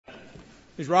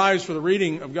Please rise for the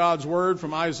reading of God's Word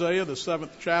from Isaiah, the 7th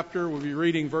chapter. We'll be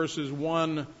reading verses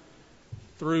 1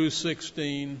 through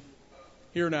 16.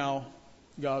 Hear now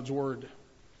God's Word.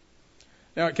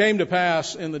 Now it came to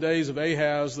pass in the days of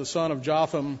Ahaz, the son of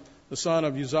Jotham, the son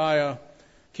of Uzziah,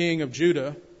 king of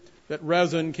Judah, that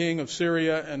Rezin, king of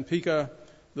Syria, and Pekah,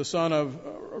 the son of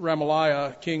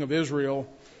Remaliah, king of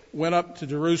Israel, went up to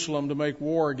Jerusalem to make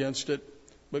war against it,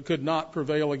 but could not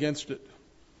prevail against it.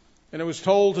 And it was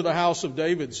told to the house of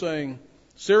David, saying,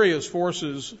 Syria's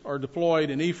forces are deployed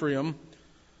in Ephraim.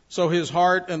 So his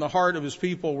heart and the heart of his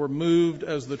people were moved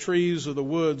as the trees of the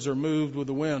woods are moved with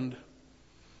the wind.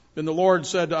 Then the Lord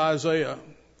said to Isaiah,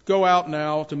 Go out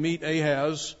now to meet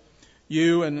Ahaz,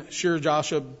 you and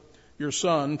Shear-Jashub, your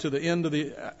son, to the end of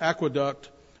the aqueduct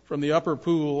from the upper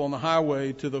pool on the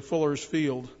highway to the fuller's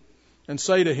field, and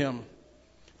say to him,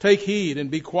 Take heed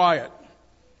and be quiet.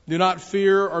 Do not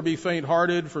fear or be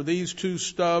faint-hearted for these two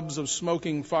stubs of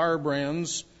smoking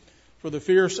firebrands, for the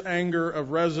fierce anger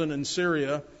of Rezin in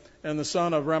Syria and the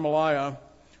son of Remaliah,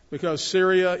 because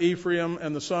Syria, Ephraim,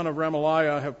 and the son of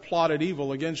Remaliah have plotted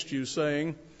evil against you,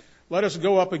 saying, Let us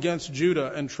go up against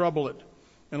Judah and trouble it,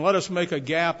 and let us make a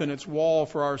gap in its wall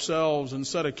for ourselves and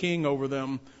set a king over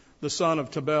them, the son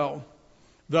of Tabel.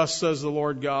 Thus says the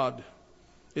Lord God,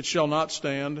 It shall not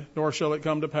stand, nor shall it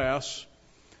come to pass.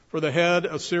 For the head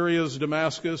of Syria is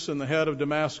Damascus, and the head of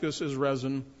Damascus is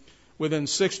Rezin. Within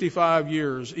 65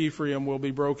 years Ephraim will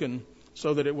be broken,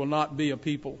 so that it will not be a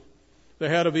people. The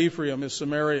head of Ephraim is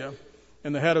Samaria,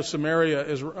 and the head of Samaria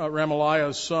is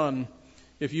Remaliah's son.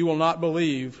 If you will not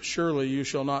believe, surely you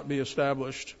shall not be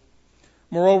established.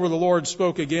 Moreover, the Lord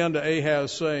spoke again to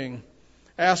Ahaz, saying,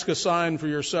 Ask a sign for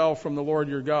yourself from the Lord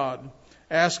your God.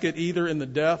 Ask it either in the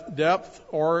depth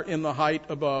or in the height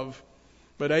above.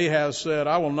 But Ahaz said,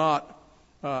 I will not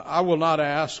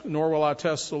ask, nor will I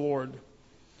test the Lord.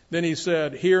 Then he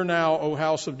said, Hear now, O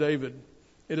house of David.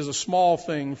 It is a small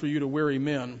thing for you to weary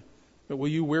men, but will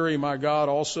you weary my God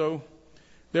also?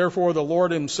 Therefore the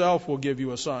Lord himself will give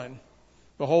you a sign.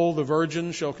 Behold, the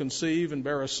virgin shall conceive and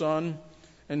bear a son,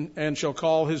 and shall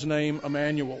call his name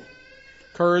Emmanuel.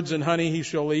 Curds and honey he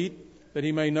shall eat, that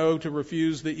he may know to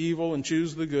refuse the evil and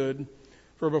choose the good.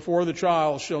 For before the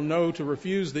child shall know to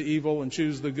refuse the evil and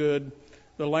choose the good,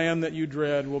 the land that you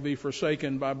dread will be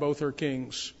forsaken by both her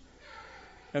kings.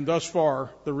 And thus far,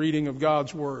 the reading of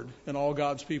God's word. And all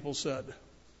God's people said,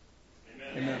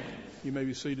 Amen. Amen. You may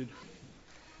be seated.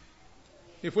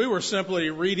 If we were simply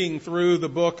reading through the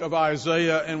book of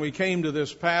Isaiah and we came to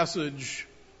this passage,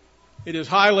 it is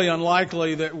highly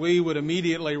unlikely that we would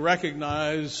immediately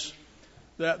recognize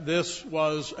that this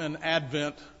was an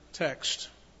Advent text.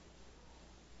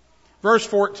 Verse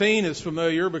 14 is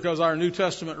familiar because our New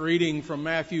Testament reading from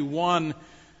Matthew 1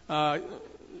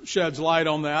 sheds light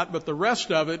on that, but the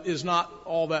rest of it is not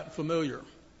all that familiar.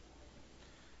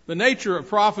 The nature of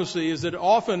prophecy is that it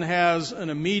often has an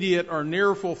immediate or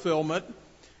near fulfillment,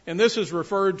 and this is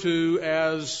referred to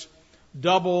as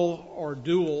double or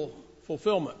dual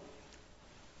fulfillment.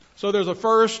 So there's a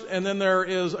first, and then there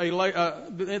is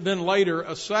then later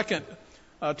a second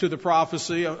to the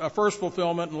prophecy, a first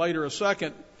fulfillment and later a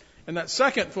second. And that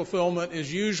second fulfillment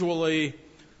is usually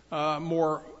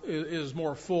more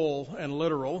full and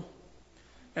literal.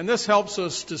 And this helps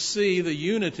us to see the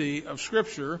unity of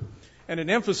Scripture, and it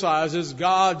emphasizes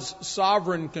God's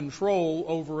sovereign control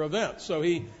over events. So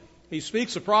he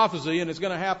speaks a prophecy, and it's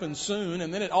going to happen soon,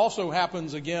 and then it also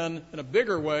happens again in a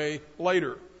bigger way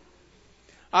later.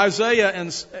 Isaiah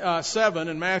and 7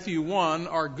 and Matthew 1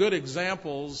 are good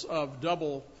examples of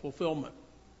double fulfillment.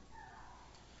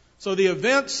 So the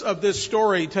events of this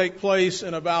story take place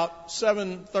in about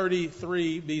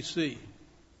 733 BC.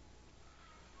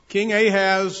 King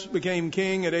Ahaz became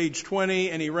king at age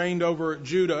 20, and he reigned over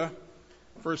Judah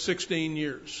for 16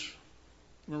 years.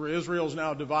 Remember, Israel is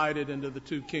now divided into the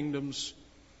two kingdoms,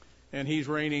 and he's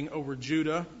reigning over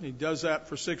Judah. He does that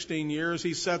for 16 years.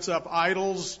 He sets up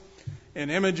idols and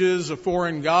images of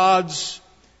foreign gods.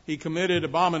 He committed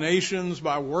abominations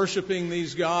by worshiping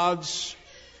these gods.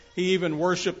 He even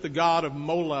worshipped the god of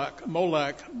Molech,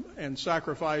 and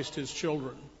sacrificed his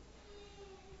children.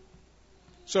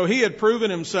 So he had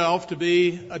proven himself to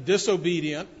be a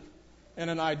disobedient and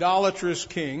an idolatrous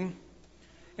king,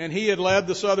 and he had led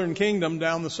the southern kingdom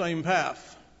down the same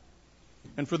path.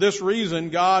 And for this reason,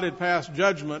 God had passed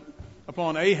judgment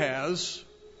upon Ahaz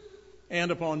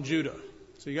and upon Judah.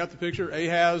 So you got the picture?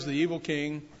 Ahaz, the evil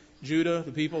king, Judah,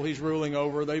 the people he's ruling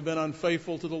over, they've been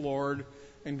unfaithful to the Lord,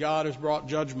 and God has brought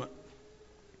judgment.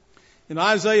 In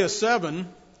Isaiah 7,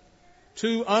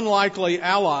 two unlikely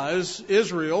allies,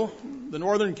 Israel, the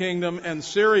northern kingdom, and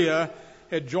Syria,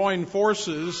 had joined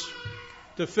forces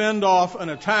to fend off an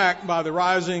attack by the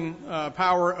rising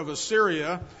power of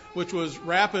Assyria, which was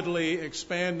rapidly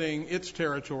expanding its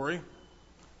territory.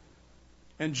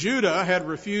 And Judah had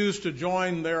refused to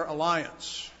join their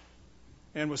alliance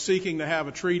and was seeking to have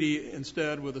a treaty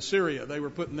instead with Assyria. They were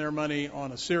putting their money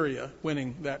on Assyria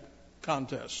winning that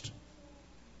contest.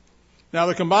 Now,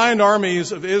 the combined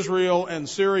armies of Israel and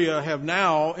Syria have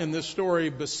now, in this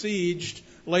story,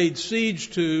 laid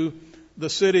siege to the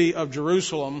city of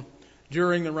Jerusalem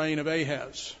during the reign of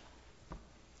Ahaz.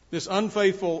 This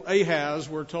unfaithful Ahaz,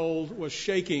 we're told, was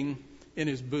shaking in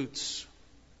his boots.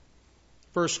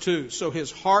 Verse 2, so his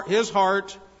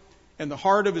heart and the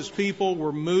heart of his people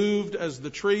were moved as the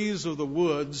trees of the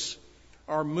woods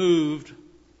are moved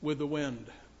with the wind.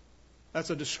 That's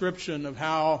a description of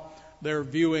how they're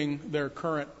viewing their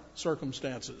current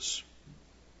circumstances.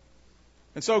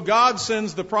 And so God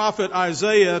sends the prophet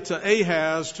Isaiah to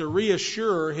Ahaz to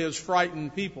reassure his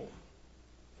frightened people.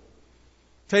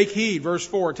 Take heed, verse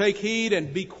 4, take heed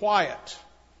and be quiet.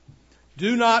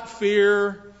 Do not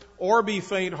fear or be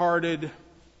faint-hearted,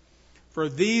 for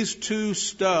these two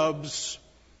stubs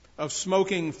of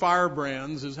smoking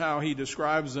firebrands is how he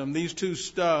describes them. These two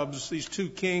stubs, these two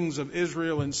kings of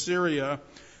Israel and Syria,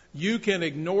 you can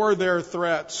ignore their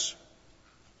threats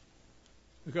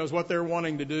because what they're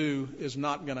wanting to do is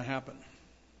not going to happen.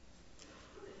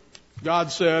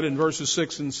 God said in verses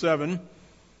 6 and 7,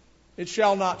 it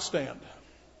shall not stand,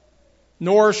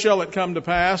 nor shall it come to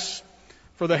pass,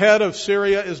 for the head of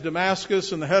Syria is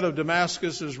Damascus, and the head of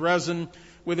Damascus is Rezin.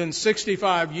 Within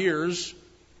 65 years,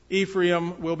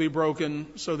 Ephraim will be broken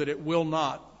so that it will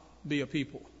not be a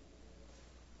people.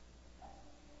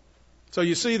 So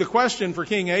you see, the question for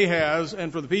King Ahaz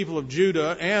and for the people of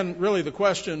Judah, and really the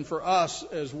question for us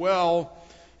as well,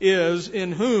 is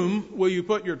in whom will you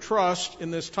put your trust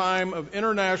in this time of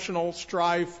international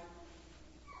strife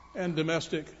and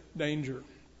domestic danger?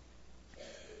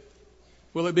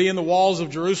 Will it be in the walls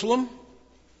of Jerusalem?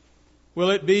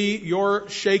 Will it be your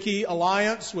shaky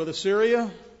alliance with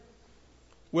Assyria?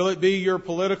 Will it be your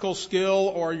political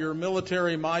skill or your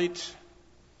military might?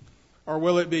 Or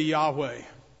will it be Yahweh,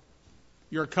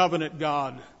 your covenant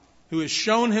God, who has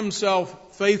shown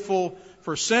himself faithful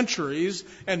for centuries,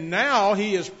 and now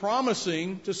he is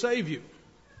promising to save you?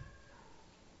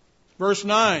 Verse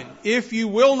 9, if you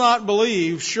will not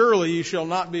believe, surely you shall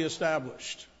not be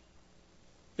established.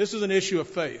 This is an issue of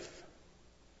faith.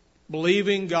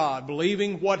 Believing God,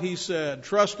 believing what he said,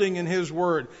 trusting in his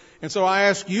word. And so I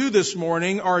ask you this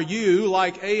morning, are you,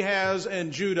 like Ahaz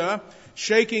and Judah,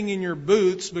 shaking in your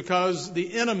boots because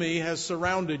the enemy has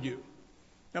surrounded you?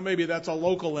 Now maybe that's a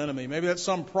local enemy. Maybe that's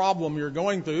some problem you're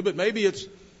going through, but maybe it's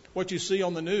what you see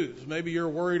on the news. Maybe you're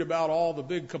worried about all the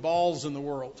big cabals in the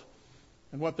world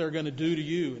and what they're going to do to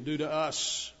you and do to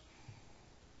us.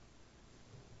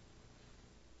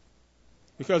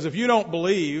 Because if you don't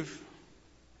believe,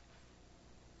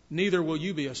 neither will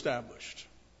you be established.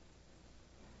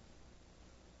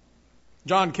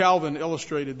 John Calvin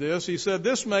illustrated this. He said,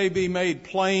 this may be made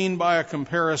plain by a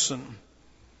comparison.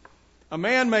 A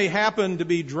man may happen to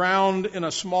be drowned in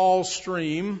a small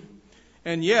stream,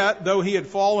 and yet, though he had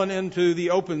fallen into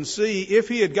the open sea, if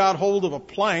he had got hold of a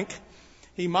plank,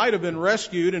 he might have been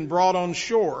rescued and brought on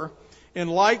shore. In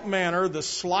like manner, the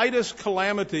slightest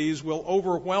calamities will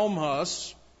overwhelm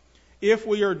us if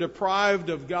we are deprived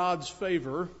of God's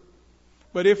favor.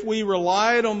 But if we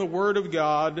relied on the Word of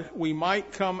God, we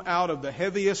might come out of the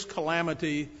heaviest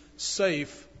calamity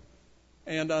safe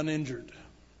and uninjured.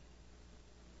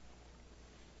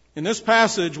 In this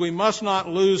passage, we must not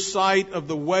lose sight of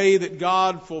the way that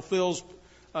God fulfills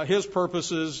his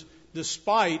purposes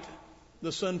despite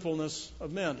the sinfulness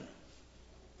of men.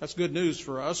 That's good news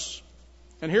for us.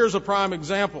 And here's a prime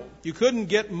example. You couldn't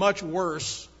get much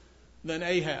worse than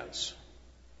Ahaz.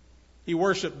 He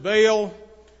worshiped Baal.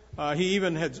 He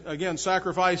even had, again,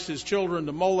 sacrificed his children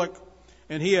to Moloch.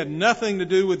 And he had nothing to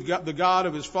do with the God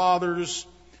of his fathers.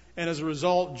 And as a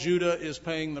result, Judah is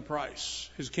paying the price,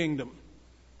 his kingdom.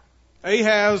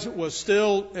 Ahaz was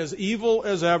still as evil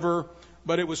as ever,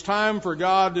 but it was time for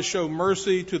God to show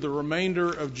mercy to the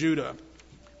remainder of Judah.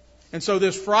 And so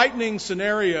this frightening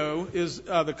scenario is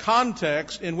the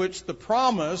context in which the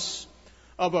promise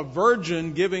of a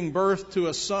virgin giving birth to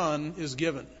a son is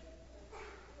given.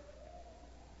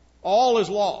 All is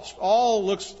lost. All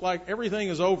looks like everything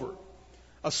is over.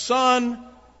 A son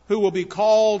who will be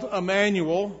called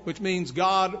Emmanuel, which means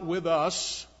God with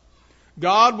us.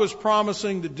 God was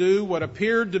promising to do what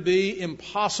appeared to be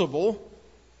impossible,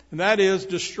 and that is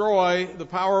destroy the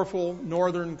powerful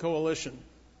northern coalition.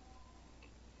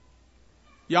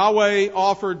 Yahweh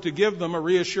offered to give them a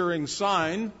reassuring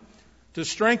sign to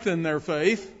strengthen their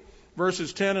faith.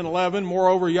 Verses 10 and 11,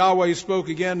 moreover, Yahweh spoke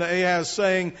again to Ahaz,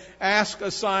 saying, ask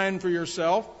a sign for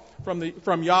yourself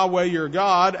from Yahweh your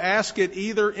God. Ask it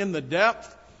either in the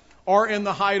depth or in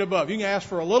the height above. You can ask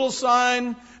for a little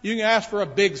sign. You can ask for a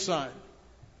big sign.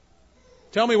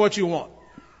 Tell me what you want.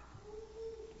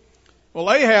 Well,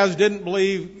 Ahaz didn't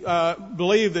believe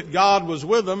that God was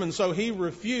with him, and so he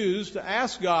refused to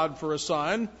ask God for a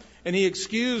sign, and he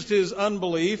excused his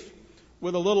unbelief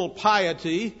with a little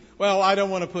piety. Well, I don't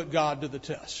want to put God to the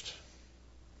test.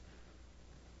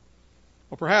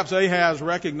 Well, perhaps Ahaz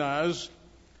recognized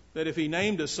that if he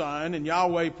named a sign and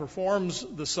Yahweh performs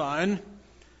the sign,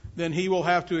 then he will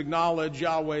have to acknowledge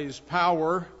Yahweh's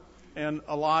power and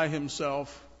ally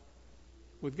himself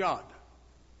with God.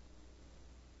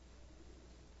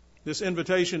 This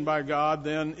invitation by God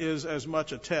then is as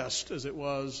much a test as it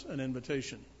was an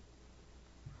invitation.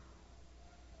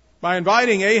 By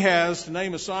inviting Ahaz to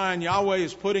name a sign, Yahweh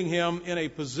is putting him in a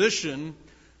position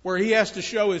where he has to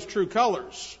show his true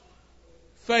colors.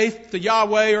 Faith to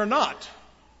Yahweh or not.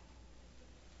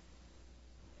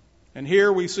 And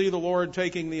here we see the Lord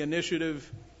taking the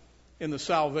initiative in the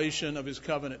salvation of his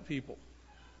covenant people.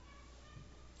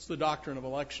 It's the doctrine of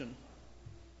election.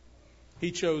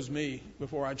 He chose me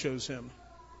before I chose him.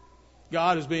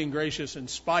 God is being gracious in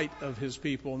spite of his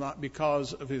people, not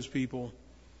because of his people.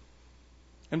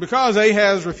 And because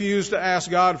Ahaz refused to ask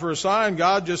God for a sign,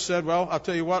 God just said, well, I'll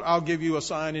tell you what, I'll give you a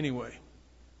sign anyway.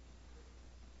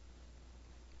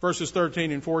 Verses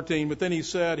 13 and 14, but then he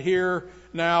said, hear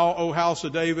now, O house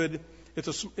of David,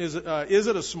 is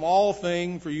it a small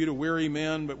thing for you to weary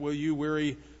men, but will you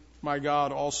weary my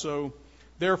God also?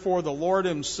 Therefore the Lord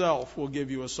himself will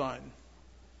give you a sign.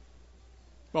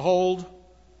 Behold,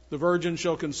 the virgin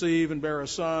shall conceive and bear a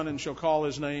son, and shall call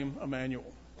his name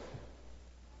Emmanuel.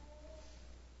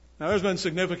 Now, there's been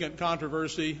significant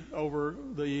controversy over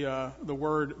the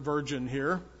word virgin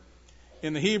here.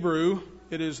 In the Hebrew,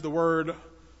 it is the word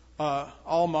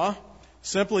alma.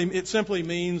 It simply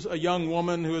means a young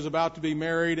woman who is about to be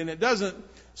married, and it doesn't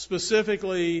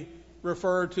specifically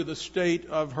refer to the state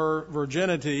of her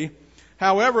virginity.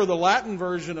 However, the Latin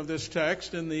version of this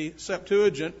text in the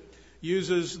Septuagint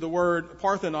uses the word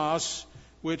parthenos,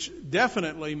 which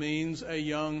definitely means a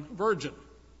young virgin.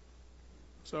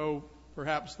 So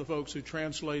perhaps the folks who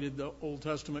translated the Old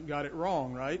Testament got it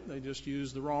wrong, right? They just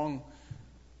used the wrong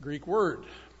Greek word.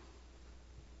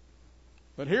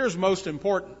 But here's most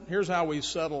important. Here's how we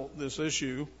settle this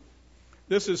issue.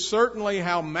 This is certainly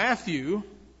how Matthew,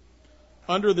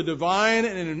 under the divine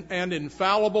and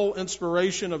infallible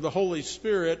inspiration of the Holy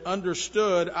Spirit,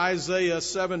 understood Isaiah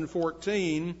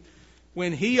 7:14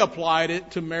 when he applied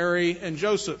it to Mary and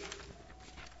Joseph.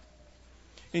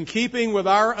 In keeping with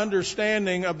our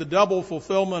understanding of the double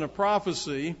fulfillment of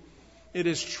prophecy, it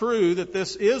is true that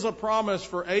this is a promise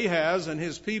for Ahaz and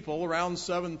his people around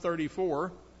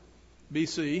 734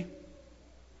 BC.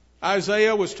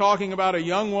 Isaiah was talking about a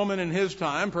young woman in his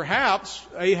time, perhaps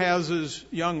Ahaz's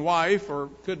young wife, or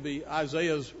could be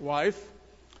Isaiah's wife.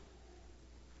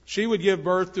 She would give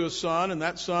birth to a son, and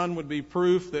that son would be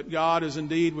proof that God is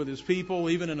indeed with his people,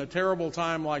 even in a terrible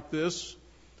time like this.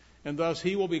 And thus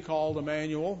he will be called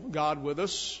Emmanuel, God with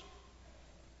us.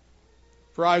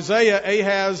 For Isaiah,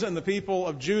 Ahaz and the people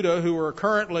of Judah, who are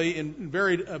currently in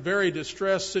a very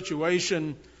distressed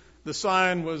situation, the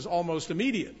sign was almost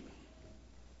immediate.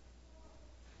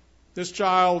 This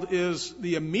child is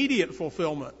the immediate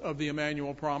fulfillment of the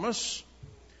Emmanuel promise.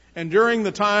 And during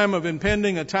the time of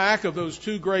impending attack of those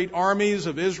two great armies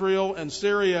of Israel and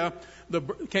Syria,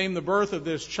 came the birth of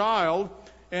this child,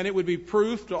 and it would be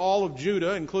proof to all of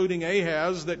Judah, including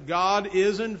Ahaz, that God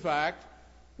is in fact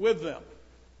with them.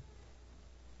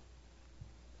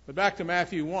 But back to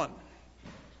Matthew 1.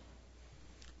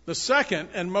 The second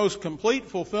and most complete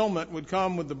fulfillment would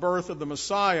come with the birth of the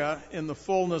Messiah in the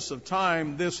fullness of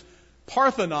time. This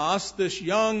Parthenos, this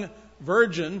young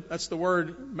virgin, that's the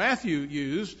word Matthew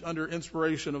used under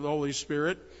inspiration of the Holy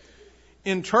Spirit,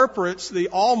 interprets the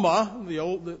Alma,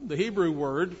 the Hebrew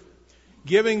word,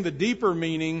 giving the deeper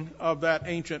meaning of that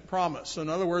ancient promise. So in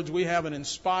other words, we have an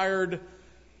inspired,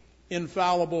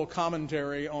 infallible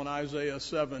commentary on Isaiah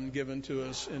 7 given to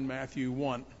us in Matthew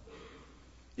 1.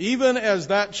 Even as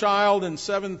that child in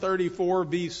 734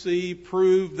 BC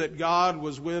proved that God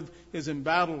was with his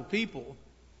embattled people,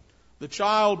 the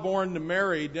child born to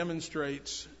Mary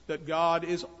demonstrates that God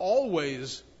is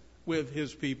always with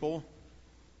his people,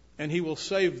 and he will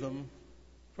save them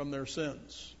from their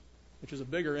sins, which is a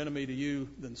bigger enemy to you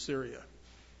than Syria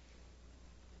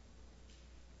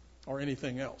or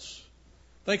anything else.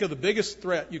 Think of the biggest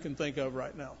threat you can think of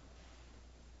right now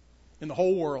in the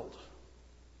whole world.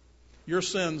 Your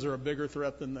sins are a bigger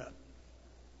threat than that.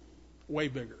 Way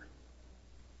bigger.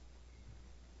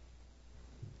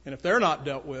 And if they're not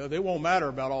dealt with, it won't matter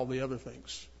about all the other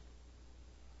things.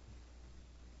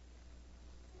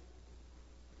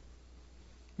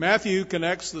 Matthew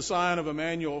connects the sign of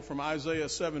Emmanuel from Isaiah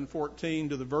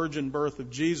 7:14 to the virgin birth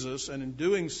of Jesus, and in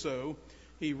doing so,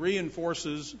 he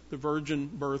reinforces the virgin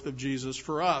birth of Jesus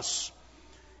for us.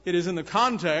 It is in the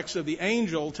context of the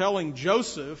angel telling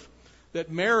Joseph that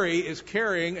Mary is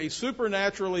carrying a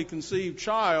supernaturally conceived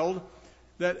child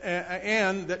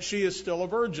and that she is still a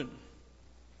virgin.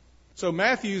 So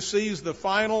Matthew sees the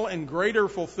final and greater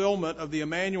fulfillment of the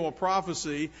Emmanuel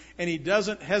prophecy, and he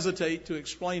doesn't hesitate to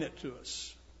explain it to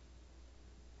us.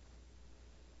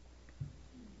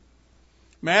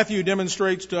 Matthew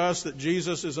demonstrates to us that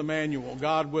Jesus is Emmanuel,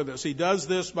 God with us. He does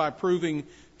this by proving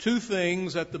two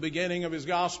things at the beginning of his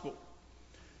gospel.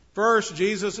 First,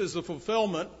 Jesus is the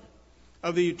fulfillment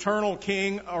of the eternal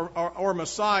King or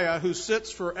Messiah who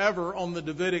sits forever on the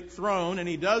Davidic throne, and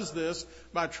he does this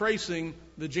by tracing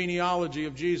the genealogy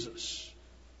of Jesus.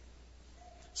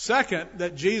 Second,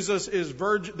 that Jesus is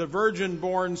the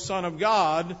virgin-born Son of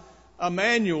God,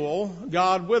 Emmanuel,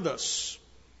 God with us.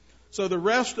 So the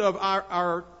rest of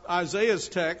our Isaiah's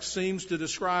text seems to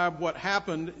describe what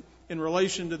happened in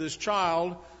relation to this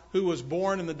child who was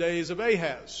born in the days of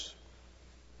Ahaz.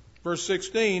 Verse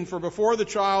 16, for before the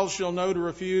child shall know to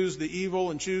refuse the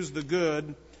evil and choose the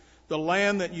good, the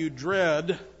land that you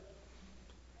dread,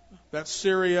 that's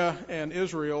Syria and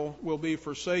Israel, will be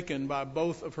forsaken by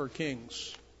both of her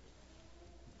kings.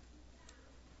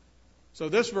 So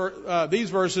these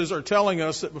verses are telling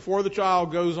us that before the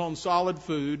child goes on solid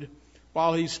food,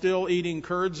 while he's still eating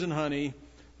curds and honey,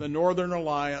 the Northern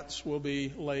Alliance will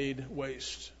be laid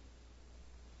waste.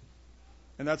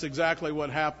 And that's exactly what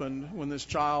happened when this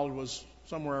child was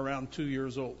somewhere around 2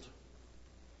 years old.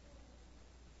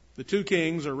 The two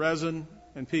kings are Rezin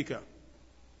and Pekah.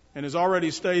 And as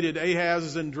already stated, Ahaz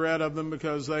is in dread of them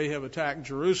because they have attacked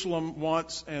Jerusalem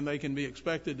once and they can be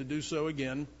expected to do so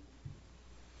again.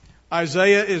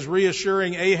 Isaiah is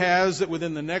reassuring Ahaz that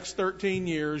within the next 13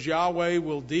 years, Yahweh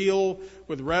will deal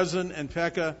with Rezin and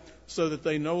Pekah so that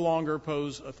they no longer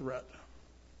pose a threat.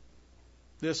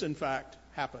 This, in fact,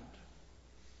 happened.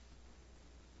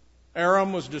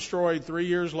 Aram was destroyed 3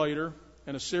 years later,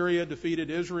 and Assyria defeated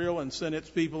Israel and sent its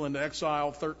people into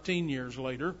exile 13 years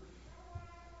later.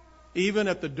 Even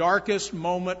at the darkest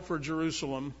moment for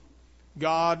Jerusalem,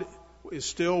 God is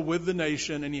still with the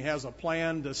nation, and he has a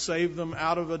plan to save them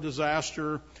out of a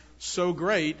disaster so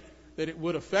great that it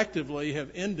would effectively have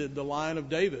ended the line of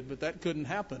David. But that couldn't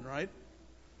happen, right?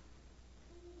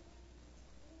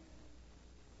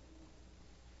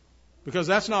 Because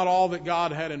that's not all that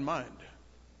God had in mind.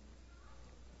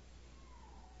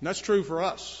 And that's true for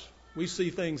us. We see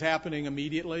things happening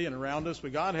immediately and around us,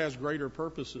 but God has greater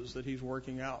purposes that he's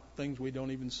working out, things we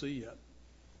don't even see yet.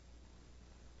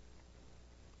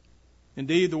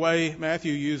 Indeed, the way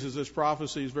Matthew uses this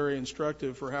prophecy is very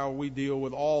instructive for how we deal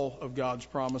with all of God's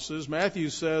promises. Matthew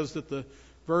says that the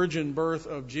virgin birth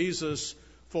of Jesus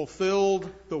fulfilled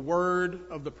the word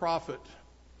of the prophet.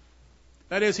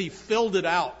 That is, he filled it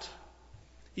out.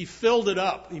 He filled it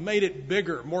up. He made it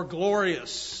bigger, more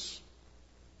glorious.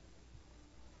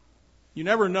 You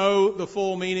never know the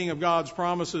full meaning of God's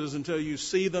promises until you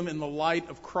see them in the light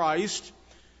of Christ.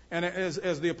 And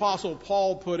as the Apostle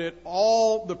Paul put it,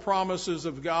 all the promises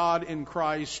of God in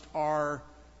Christ are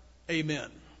amen.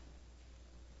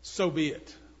 So be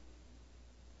it.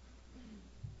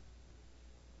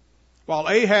 While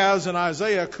Ahaz and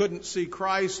Isaiah couldn't see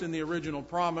Christ in the original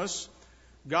promise,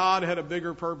 God had a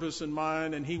bigger purpose in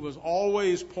mind, and he was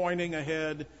always pointing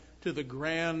ahead to the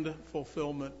grand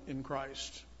fulfillment in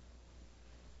Christ.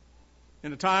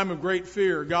 In a time of great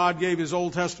fear, God gave his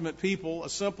Old Testament people a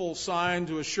simple sign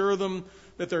to assure them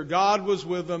that their God was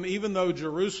with them, even though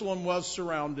Jerusalem was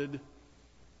surrounded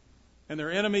and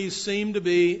their enemies seemed to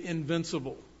be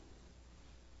invincible.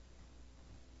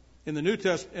 In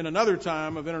another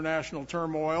time of international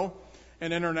turmoil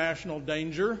and international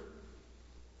danger,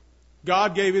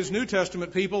 God gave his New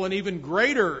Testament people an even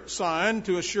greater sign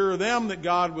to assure them that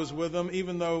God was with them,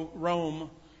 even though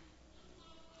Rome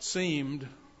seemed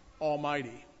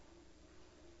almighty.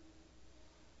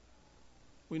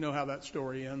 We know how that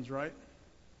story ends, right?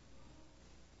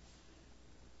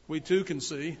 We too can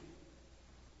see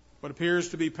what appears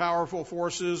to be powerful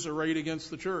forces arrayed against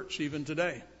the church even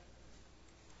today,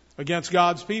 against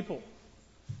God's people,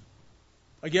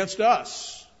 against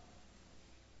us.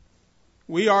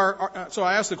 So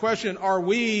I ask the question, are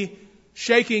we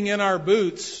shaking in our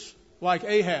boots like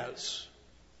Ahaz?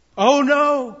 Oh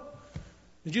no!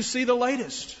 Did you see the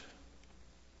latest?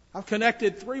 I've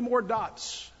connected 3 more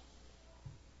dots.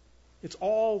 It's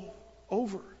all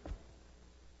over.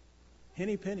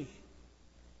 Henny penny.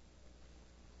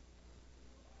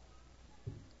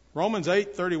 Romans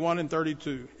 8:31 and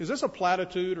 32. Is this a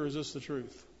platitude or is this the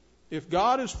truth? If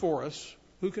God is for us,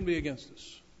 who can be against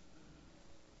us?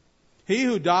 He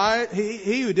who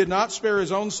did not spare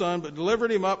his own son, but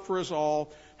delivered him up for us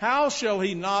all, how shall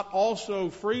he not also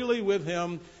freely with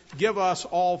him give us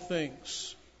all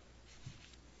things?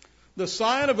 The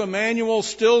sign of Emmanuel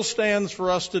still stands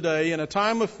for us today in a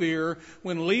time of fear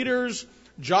when leaders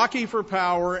jockey for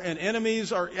power and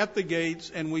enemies are at the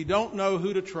gates and we don't know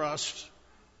who to trust.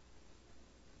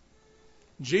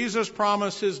 Jesus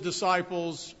promised his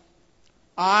disciples,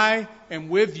 I am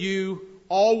with you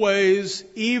always,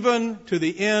 even to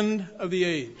the end of the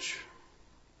age.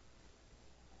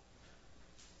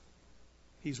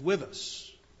 He's with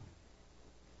us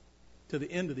to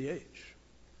the end of the age.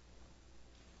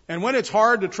 And when it's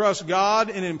hard to trust God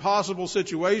in impossible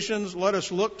situations, let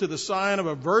us look to the sign of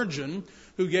a virgin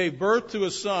who gave birth to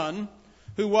a son,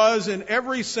 who was in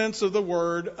every sense of the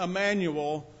word,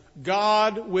 Emmanuel,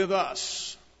 God with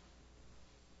us.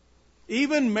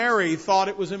 Even Mary thought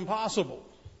it was impossible.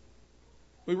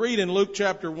 We read in Luke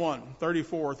chapter 1,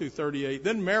 34 through 38,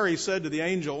 Then Mary said to the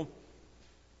angel,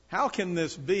 How can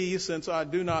this be, since I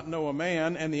do not know a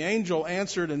man? And the angel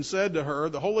answered and said to her,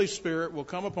 The Holy Spirit will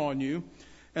come upon you,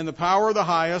 and the power of the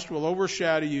highest will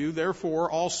overshadow you.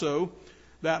 Therefore also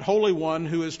that Holy One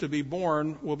who is to be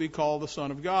born will be called the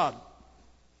Son of God.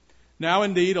 Now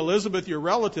indeed Elizabeth, your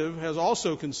relative, has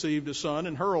also conceived a son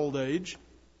in her old age.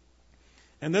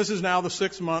 And this is now the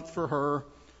 6th month for her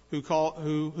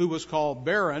who was called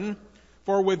barren.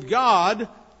 For with God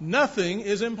nothing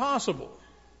is impossible.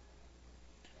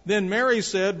 Then Mary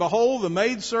said, Behold, the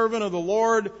maidservant of the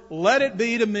Lord, let it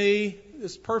be to me.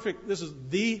 This is perfect. This is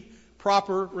the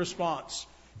proper response.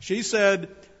 She said,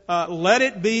 let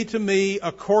it be to me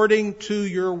according to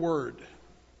your word.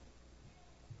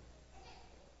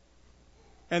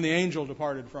 And the angel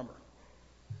departed from her.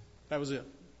 That was it.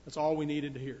 That's all we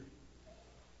needed to hear.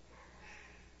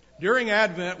 During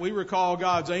Advent, we recall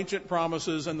God's ancient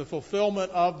promises and the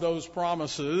fulfillment of those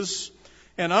promises.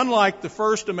 And unlike the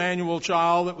first Emmanuel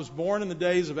child that was born in the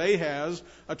days of Ahaz,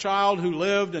 a child who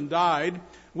lived and died,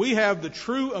 we have the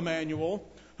true Emmanuel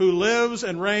who lives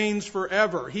and reigns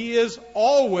forever. He is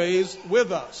always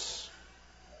with us.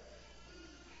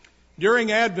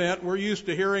 During Advent, we're used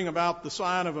to hearing about the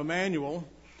sign of Emmanuel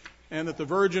and that the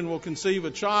virgin will conceive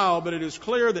a child, but it is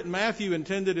clear that Matthew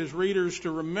intended his readers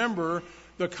to remember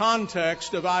the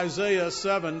context of Isaiah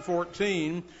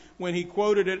 7:14 when he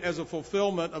quoted it as a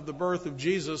fulfillment of the birth of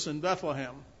Jesus in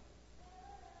Bethlehem.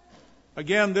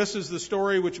 Again, this is the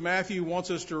story which Matthew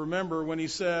wants us to remember when he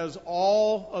says,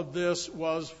 all of this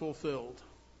was fulfilled.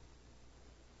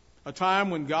 A time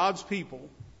when God's people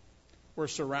were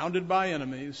surrounded by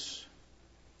enemies,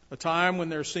 a time when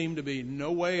there seemed to be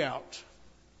no way out.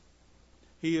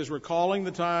 He is recalling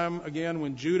the time again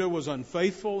when Judah was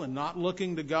unfaithful and not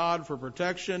looking to God for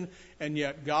protection, and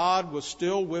yet God was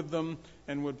still with them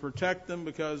and would protect them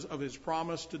because of his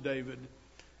promise to David.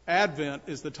 Advent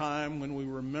is the time when we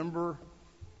remember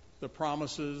the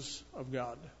promises of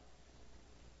God,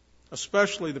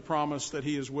 especially the promise that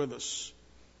he is with us.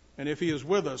 And if he is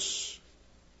with us,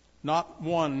 not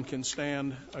one can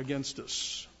stand against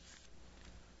us.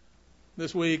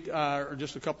 This week, or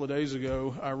just a couple of days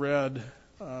ago, I read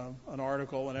an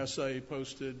article, an essay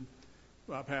posted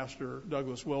by Pastor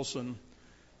Douglas Wilson.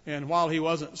 And while he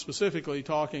wasn't specifically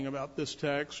talking about this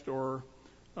text or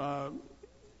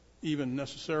even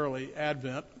necessarily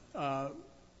Advent, a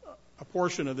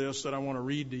portion of this that I want to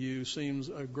read to you seems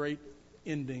a great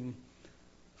ending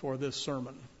for this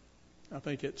sermon. I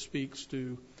think it speaks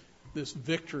to this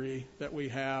victory that we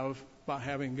have by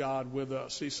having God with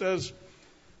us. He says,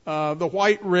 the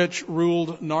white rich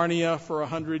ruled Narnia for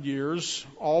 100 years,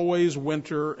 always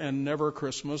winter and never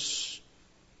Christmas.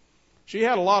 She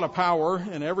had a lot of power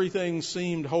and everything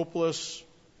seemed hopeless,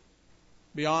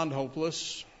 beyond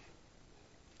hopeless.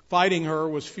 Fighting her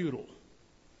was futile.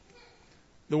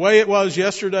 The way it was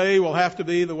yesterday will have to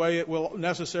be the way it will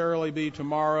necessarily be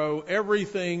tomorrow.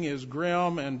 Everything is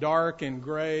grim and dark and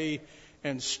gray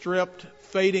and stripped,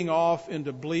 fading off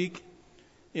into bleak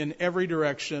in every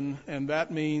direction, and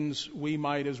that means we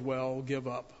might as well give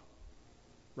up.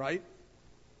 Right?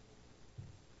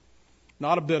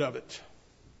 Not a bit of it.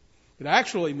 It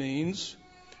actually means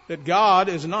that God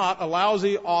is not a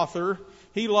lousy author.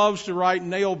 He loves to write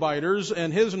nail biters,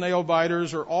 and his nail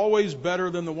biters are always better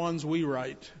than the ones we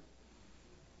write.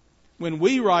 When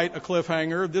we write a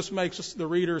cliffhanger, this makes the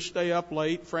reader stay up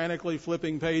late, frantically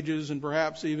flipping pages and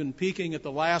perhaps even peeking at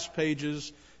the last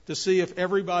pages to see if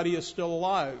everybody is still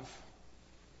alive.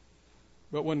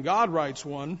 But when God writes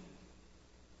one,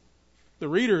 the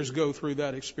readers go through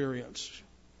that experience,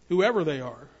 whoever they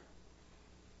are.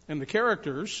 And the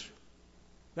characters,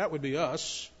 that would be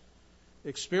us,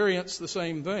 experience the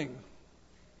same thing.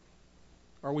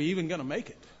 Are we even going to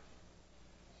make it?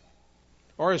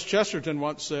 Or as Chesterton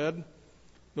once said,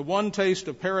 the one taste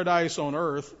of paradise on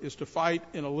earth is to fight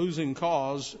in a losing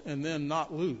cause and then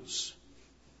not lose.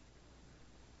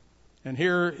 And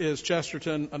here is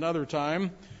Chesterton another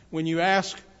time. When you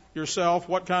ask yourself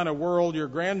what kind of world your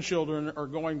grandchildren are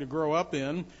going to grow up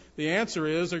in, the answer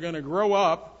is they're going to grow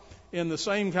up in the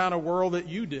same kind of world that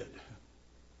you did.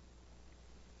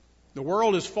 The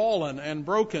world is fallen and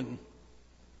broken.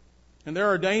 And there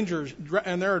are dangers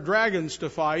and there are dragons to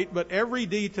fight, but every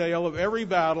detail of every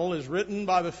battle is written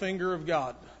by the finger of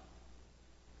God.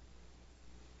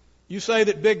 You say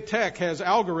that big tech has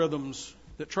algorithms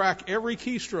that track every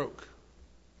keystroke.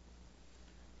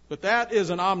 But that is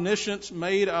an omniscience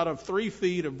made out of 3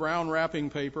 feet of brown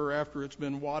wrapping paper after it's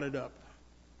been wadded up.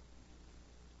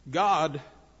 God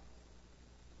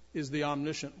is the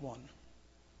omniscient one.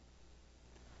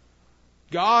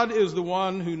 God is the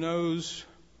one who knows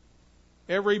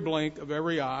every blink of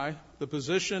every eye, the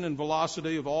position and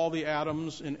velocity of all the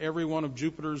atoms in every one of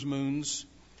Jupiter's moons,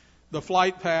 the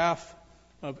flight path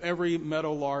of every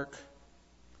meadowlark,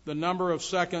 the number of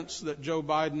seconds that Joe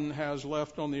Biden has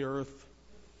left on the earth,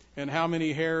 and how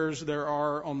many hairs there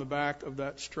are on the back of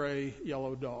that stray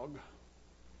yellow dog.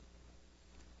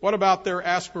 What about their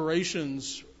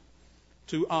aspirations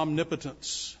to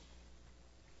omnipotence?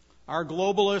 Our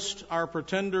globalists, our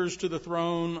pretenders to the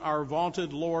throne, our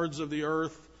vaunted lords of the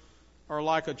earth are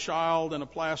like a child in a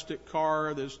plastic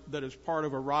car that is part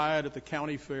of a ride at the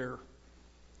county fair.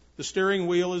 The steering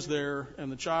wheel is there,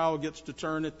 and the child gets to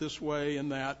turn it this way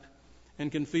and that, and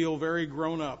can feel very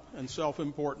grown up and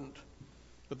self-important.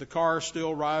 But the car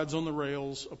still rides on the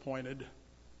rails appointed.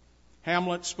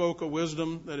 Hamlet spoke a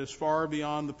wisdom that is far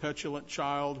beyond the petulant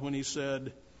child when he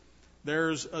said,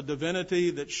 "There's a divinity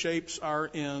that shapes our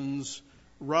ends,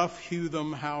 rough hew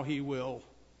them how he will.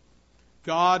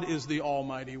 God is the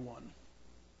Almighty One.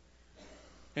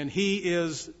 And He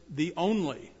is the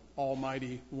only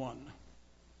Almighty One.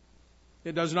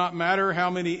 It does not matter how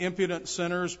many impudent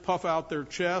sinners puff out their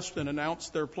chest and announce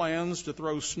their plans to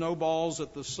throw snowballs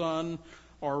at the sun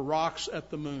or rocks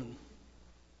at the moon.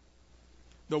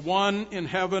 The one in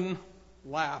heaven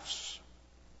laughs.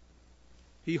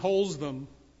 He holds them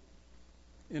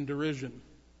in derision.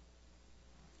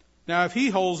 Now, if He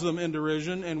holds them in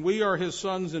derision and we are His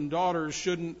sons and daughters,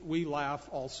 shouldn't we laugh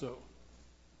also?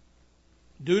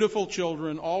 Dutiful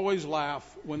children always laugh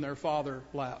when their father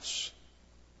laughs.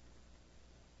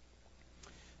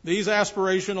 These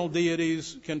aspirational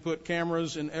deities can put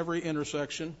cameras in every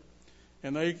intersection,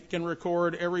 and they can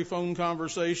record every phone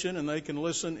conversation, and they can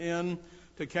listen in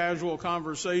to casual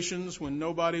conversations when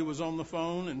nobody was on the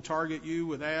phone and target you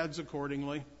with ads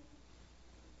accordingly.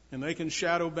 And they can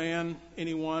shadow ban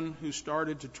anyone who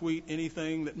started to tweet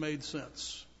anything that made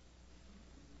sense.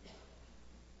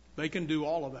 They can do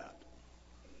all of that.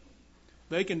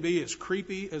 They can be as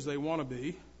creepy as they want to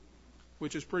be,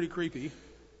 which is pretty creepy.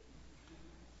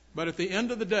 But at the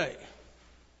end of the day,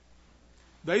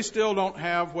 they still don't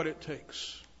have what it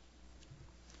takes.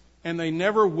 And they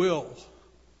never will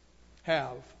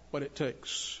have what it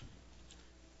takes.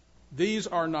 These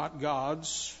are not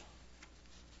gods.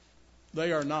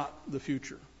 They are not the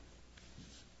future.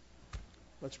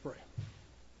 Let's pray.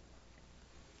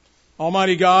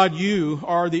 Almighty God, You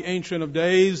are the Ancient of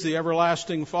Days, the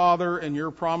everlasting Father, and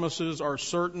Your promises are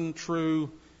certain, true,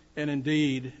 and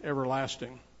indeed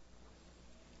everlasting.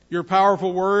 Your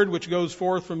powerful word, which goes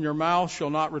forth from Your mouth,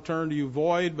 shall not return to You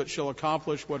void, but shall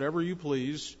accomplish whatever You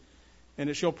please, and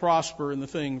it shall prosper in the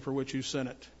thing for which You sent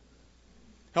it.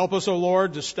 Help us, O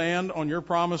Lord, to stand on Your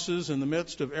promises in the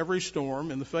midst of every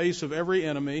storm, in the face of every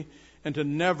enemy, and to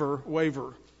never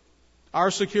waver.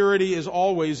 Our security is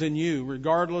always in You,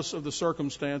 regardless of the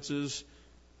circumstances,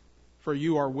 for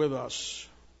You are with us.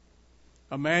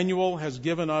 Emmanuel has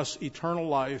given us eternal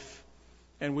life,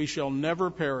 and we shall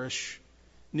never perish,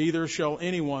 neither shall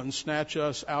anyone snatch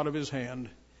us out of His hand.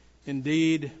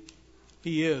 Indeed,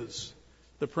 He is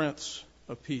the Prince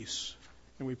of Peace.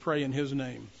 And we pray in His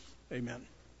name. Amen.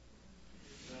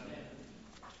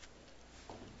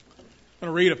 I'm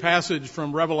going to read a passage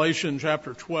from Revelation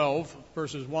chapter 12,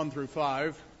 verses 1 through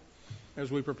 5,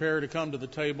 as we prepare to come to the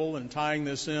table, and tying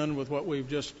this in with what we've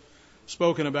just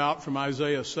spoken about from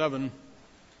Isaiah 7.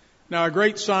 Now a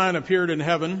great sign appeared in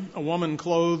heaven, a woman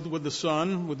clothed with the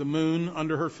sun, with the moon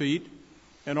under her feet,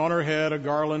 and on her head a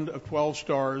garland of 12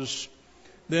 stars.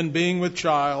 Then being with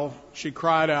child, she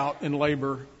cried out in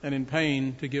labor and in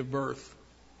pain to give birth.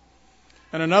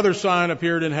 And another sign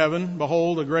appeared in heaven.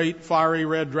 Behold, a great fiery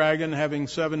red dragon having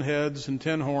 7 heads and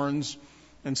 10 horns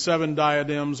and 7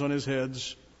 diadems on his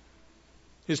heads.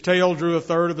 His tail drew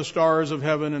 1/3 of the stars of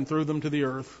heaven and threw them to the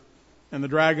earth. And the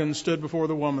dragon stood before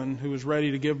the woman who was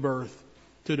ready to give birth,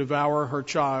 to devour her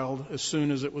child as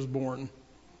soon as it was born.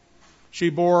 She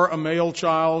bore a male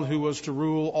child who was to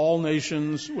rule all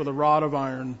nations with a rod of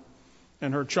iron,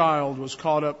 and her child was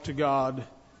caught up to God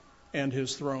and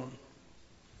his throne.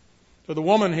 So the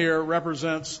woman here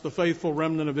represents the faithful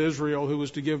remnant of Israel who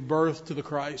was to give birth to the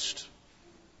Christ,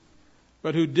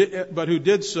 but who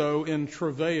did so in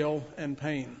travail and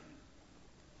pain.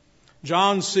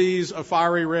 John sees a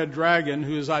fiery red dragon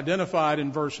who is identified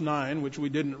in verse 9, which we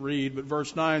didn't read, but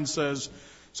verse 9 says,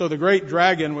 "So the great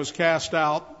dragon was cast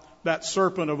out, that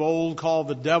serpent of old called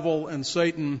the devil and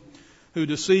Satan, who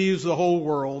deceives the whole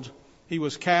world. He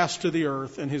was cast to the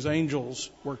earth, and his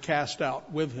angels were cast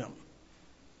out with him."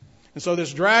 And so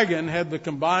this dragon had the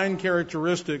combined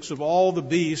characteristics of all the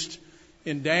beasts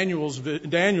in Daniel's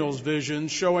vision,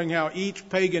 showing how each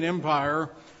pagan empire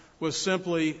was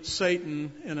simply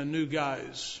Satan in a new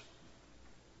guise.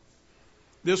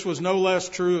 This was no less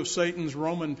true of Satan's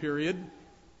Roman period,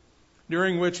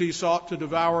 during which he sought to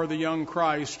devour the young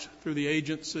Christ through the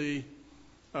agency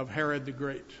of Herod the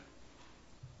Great.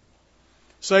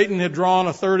 Satan had drawn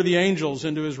 1/3 of the angels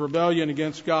into his rebellion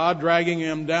against God, dragging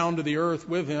him down to the earth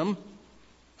with him.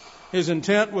 His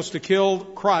intent was to kill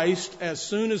Christ as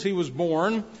soon as he was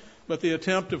born, but the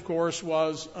attempt, of course,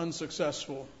 was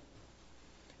unsuccessful.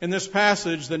 In this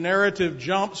passage, the narrative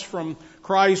jumps from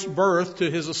Christ's birth to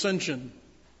his ascension.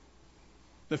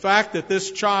 The fact that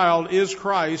this child is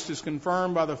Christ is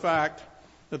confirmed by the fact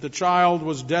that the child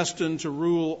was destined to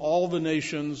rule all the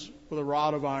nations with a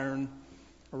rod of iron,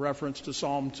 a reference to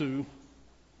Psalm 2.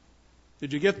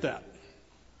 Did you get that?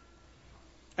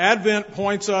 Advent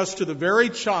points us to the very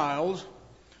child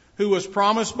who was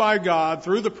promised by God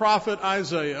through the prophet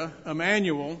Isaiah,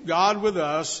 Emmanuel, God with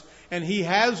us, and he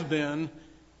has been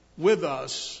with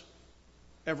us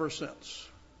ever since.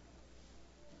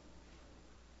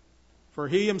 For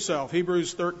he himself,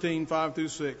 Hebrews 13,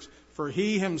 5-6, for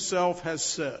he himself has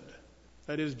said,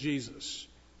 that is Jesus,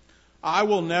 "I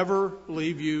will never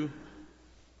leave you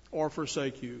or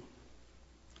forsake you."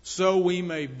 So we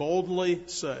may boldly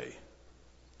say,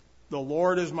 "The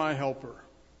Lord is my helper.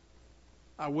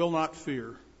 I will not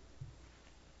fear.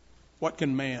 What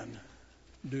can man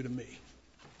do to me?"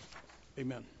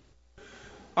 Amen.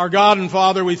 Our God and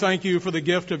Father, we thank you for the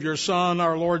gift of your Son,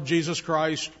 our Lord Jesus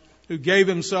Christ, who gave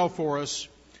himself for us.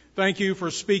 Thank you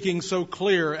for speaking so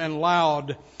clear and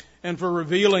loud and for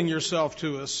revealing yourself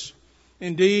to us.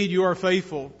 Indeed, you are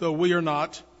faithful, though we are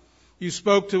not. You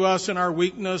spoke to us in our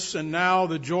weakness, and now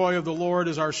the joy of the Lord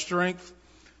is our strength,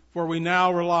 for we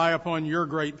now rely upon your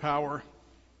great power.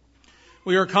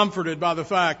 We are comforted by the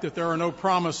fact that there are no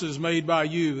promises made by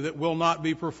you that will not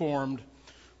be performed.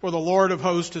 For the Lord of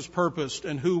hosts has purposed,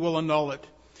 and who will annul it?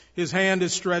 His hand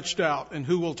is stretched out, and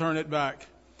who will turn it back?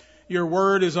 Your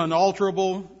word is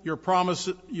unalterable, your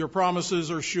promises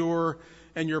are sure,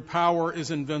 and your power is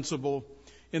invincible.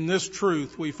 In this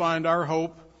truth we find our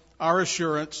hope, our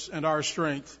assurance, and our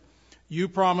strength. You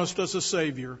promised us a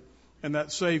Savior, and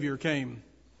that Savior came.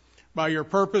 By your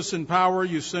purpose and power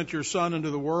you sent your Son into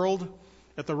the world.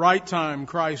 At the right time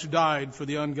Christ died for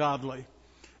the ungodly.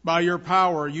 By your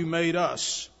power you made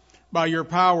us. By your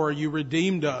power you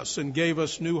redeemed us and gave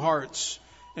us new hearts.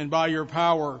 And by your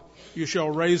power you shall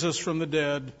raise us from the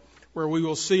dead, where we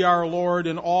will see our Lord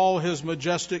in all his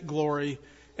majestic glory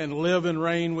and live and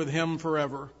reign with him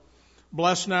forever.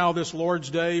 Bless now this Lord's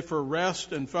day for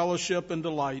rest and fellowship and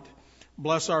delight.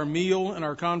 Bless our meal and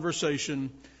our conversation.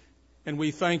 And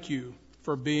we thank you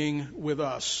for being with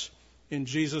us. In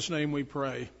Jesus' name we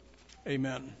pray.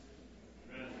 Amen.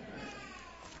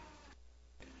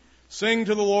 Sing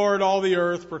to the Lord, all the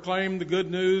earth. Proclaim the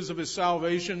good news of his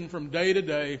salvation from day to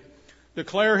day.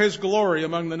 Declare his glory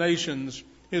among the nations,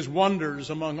 his wonders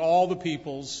among all the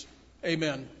peoples.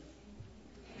 Amen.